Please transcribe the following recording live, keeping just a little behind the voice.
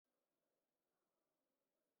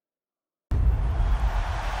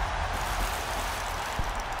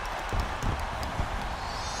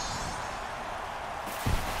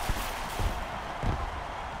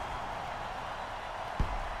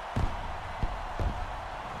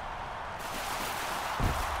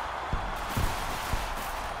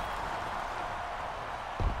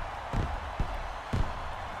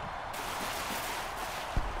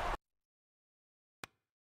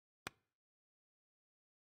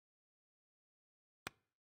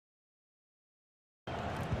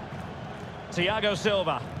Thiago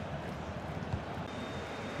Silva.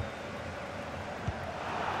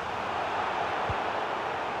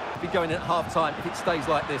 Be going at half-time if it stays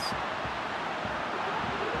like this.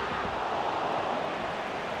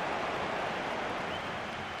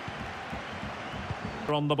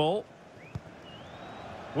 On the ball.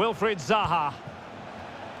 Wilfried Zaha.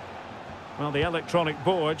 Well, the electronic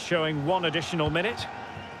board showing 1 additional minute.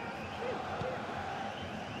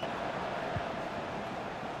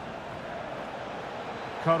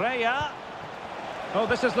 Correa. Oh,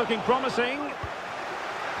 this is looking promising.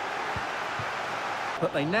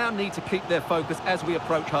 But they now need to keep their focus as we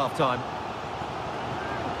approach half-time.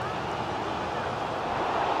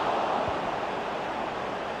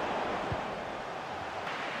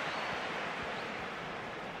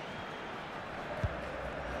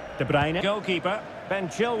 De Bruyne. Goalkeeper. Ben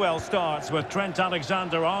Chilwell starts with Trent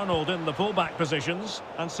Alexander-Arnold in the fullback positions.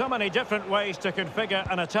 And so many different ways to configure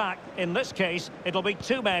an attack. In this case, it'll be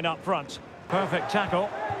 2 men up front. Perfect tackle.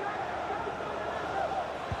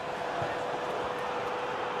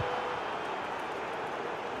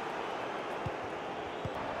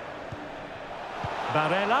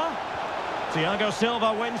 Barella. Thiago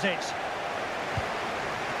Silva wins it.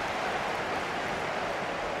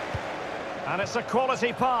 And it's a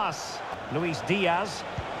quality pass. Luis Diaz.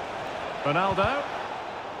 Ronaldo.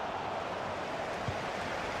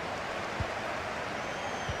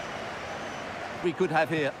 We could have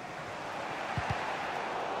here.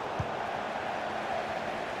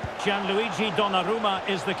 Gianluigi Donnarumma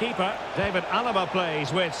is the keeper. David Alaba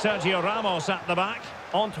plays with Sergio Ramos at the back.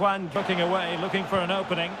 Antoine looking away, looking for an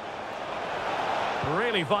opening.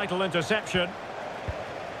 Really vital interception.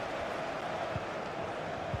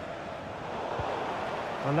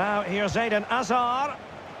 And now here's Eden Hazard.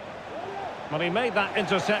 Well, he made that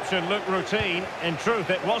interception look routine. In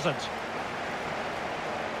truth, it wasn't.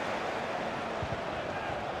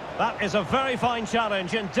 That is a very fine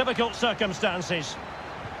challenge in difficult circumstances.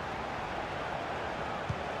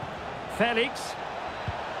 Felix.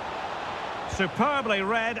 Superbly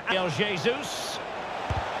read. El Jesus.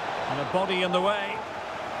 And a body in the way.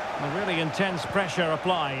 And really intense pressure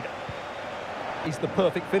applied. He's the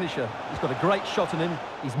perfect finisher. He's got a great shot in him.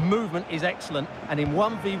 His movement is excellent. And in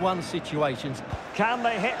 1v1 situations... Can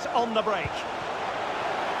they hit on the break?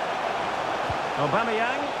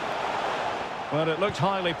 Aubameyang. Well, it looked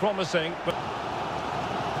highly promising, but...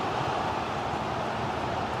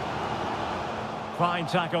 Fine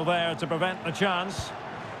tackle there to prevent the chance.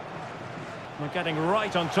 They're getting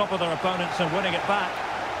right on top of their opponents and winning it back.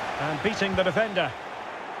 And beating the defender.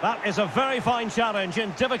 That is a very fine challenge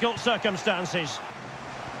in difficult circumstances.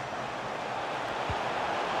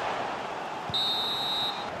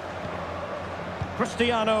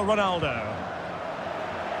 Cristiano Ronaldo.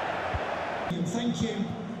 Thank you.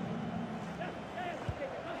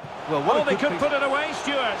 Well, they could put it away,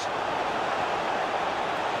 Stuart.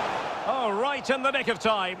 Oh, right in the nick of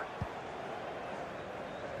time.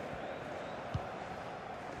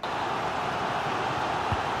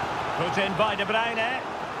 Put in by De Bruyne.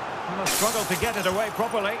 Struggled to get it away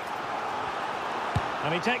properly.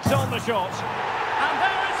 And he takes on the shot.